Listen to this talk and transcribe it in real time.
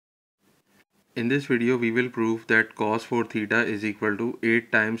In this video we will prove that cos 4 theta is equal to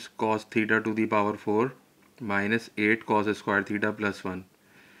 8 times cos theta to the power 4 minus 8 cos square theta plus 1,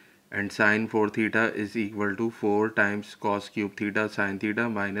 and sin 4 theta is equal to 4 times cos cube theta sin theta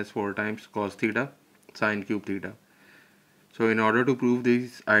minus 4 times cos theta sin cube theta. So in order to prove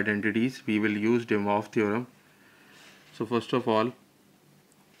these identities we will use de Moivre theorem. So first of all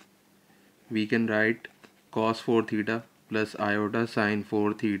we can write cos 4 theta plus iota sin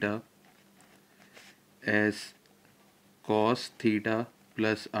 4 theta as cos theta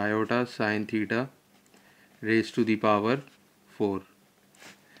plus iota sin theta raised to the power 4.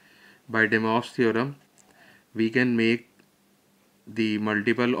 By de Moivre's theorem, we can make the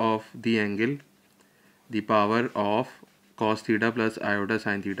multiple of the angle the power of cos theta plus iota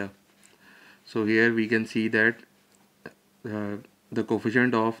sin theta. So here we can see that the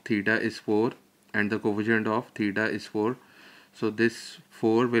coefficient of theta is 4 and the coefficient of theta is 4. So this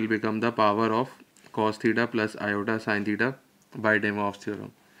 4 will become the power of cos theta plus iota sin theta by de Moivre's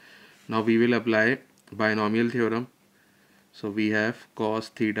theorem. Now we will apply binomial theorem. So we have cos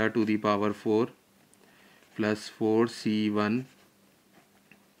theta to the power 4 plus 4c1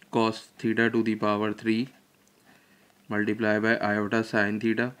 cos theta to the power 3 multiply by iota sin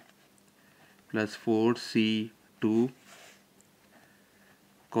theta plus 4c2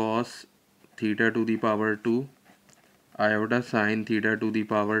 cos theta to the power 2 iota sin theta to the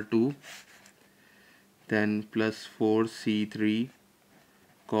power 2, then plus 4c3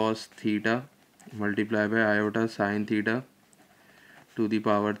 cos theta multiply by iota sin theta to the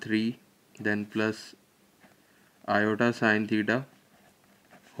power 3, then plus iota sin theta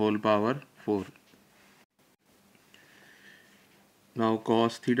whole power 4. Now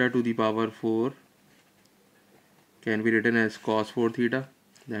cos theta to the power 4 can be written as cos 4 theta,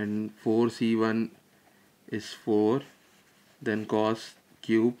 then 4c1 is 4, then cos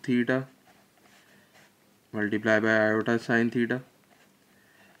cube theta multiply by iota sin theta,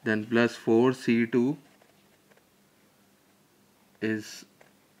 then plus 4c2 is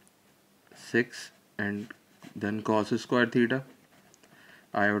 6, and then cos square theta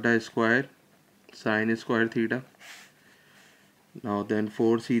iota square sin square theta. Now then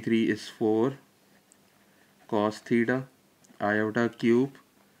 4c3 is 4 cos theta iota cube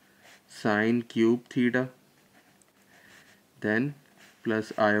sin cube theta, then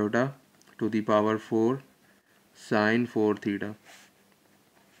plus iota to the power 4 sin 4 theta.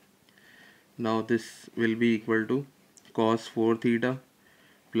 Now this will be equal to cos 4 theta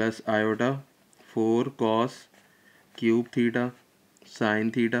plus iota 4 cos cube theta sin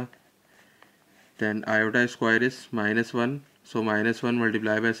theta, then iota square is minus 1, so minus 1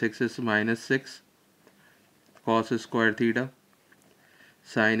 multiplied by 6 is minus 6 cos square theta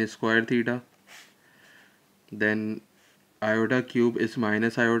sin square theta, then iota cube is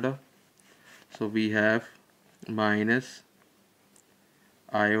minus iota, so we have minus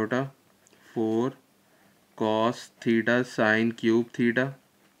iota 4 cos theta sin cube theta,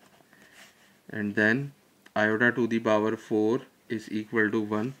 and then iota to the power 4 is equal to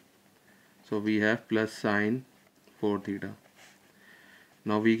 1, so we have plus sin 4 theta.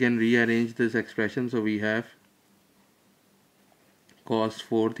 Now we can rearrange this expression, so we have cos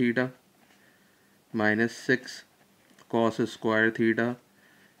 4 theta minus 6 cos square theta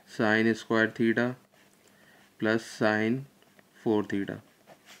sin square theta plus sin 4 theta,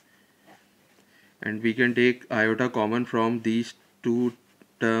 and we can take iota common from these two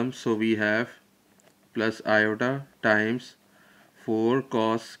terms, so we have plus iota times 4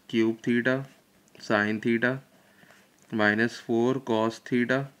 cos cube theta sin theta minus 4 cos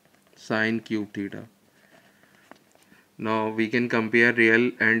theta sin cube theta. Now we can compare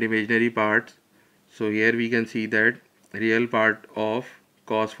real and imaginary parts. So here we can see that real part of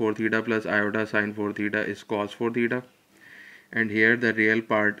cos 4 theta plus iota sin 4 theta is cos 4 theta, and here the real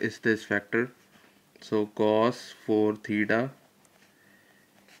part is this factor. So cos 4 theta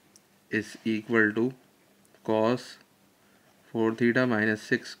is equal to cos 4 theta minus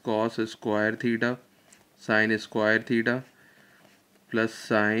 6 cos square theta sin square theta plus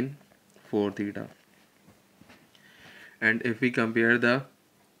sin 4 theta. And if we compare the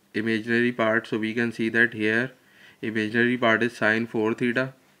imaginary part, so we can see that here imaginary part is sin 4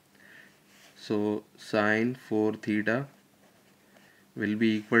 theta, so sin 4 theta will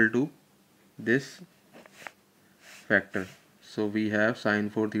be equal to this factor. So we have sin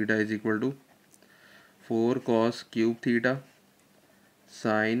 4 theta is equal to 4 cos cube theta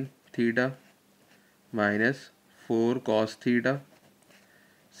sin theta minus 4 cos theta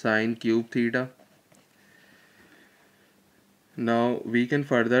sin cube theta. Now we can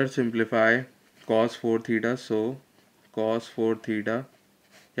further simplify cos 4 theta, so cos 4 theta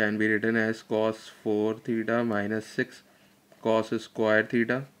can be written as cos 4 theta minus 6 cos square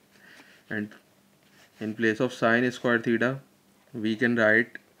theta, and in place of sin square theta we can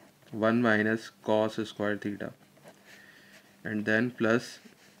write 1 minus cos square theta, and then plus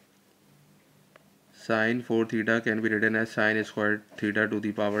sin 4 theta can be written as sin square theta to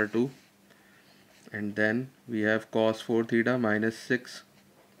the power 2, and then we have cos 4 theta minus 6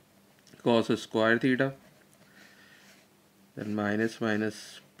 cos square theta, then minus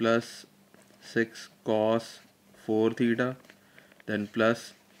plus 6 cos 4 theta, then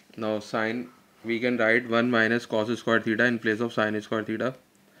plus, now sin, we can write 1 minus cos square theta in place of sin square theta,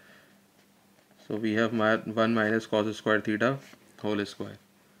 so we have 1 minus cos square theta whole square.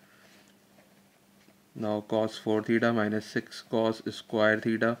 Now cos 4 theta minus 6 cos square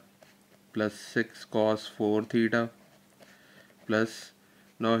theta plus 6 cos 4 theta plus,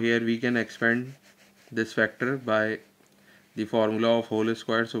 now here we can expand this factor by the formula of whole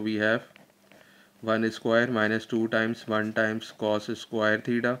square, so we have 1 square minus 2 times 1 times cos square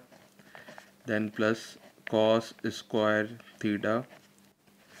theta, then plus cos square theta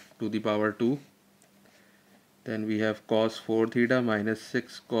to the power 2, then we have cos 4 theta minus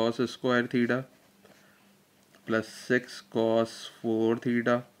 6 cos square theta plus 6 cos 4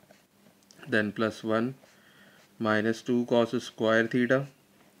 theta, then plus 1 minus 2 cos square theta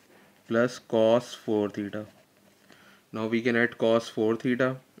plus cos 4 theta. Now we can add cos 4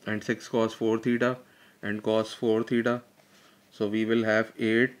 theta and 6 cos 4 theta and cos 4 theta, so we will have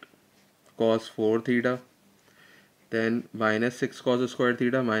 8 cos 4 theta, then minus 6 cos square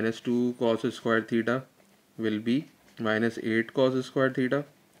theta minus 2 cos square theta will be minus 8 cos square theta,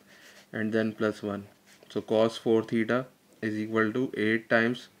 and then plus 1. So cos 4 theta is equal to 8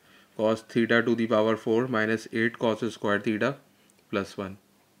 times cos theta to the power 4 minus 8 cos square theta plus 1.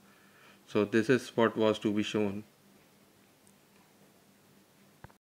 So this is what was to be shown.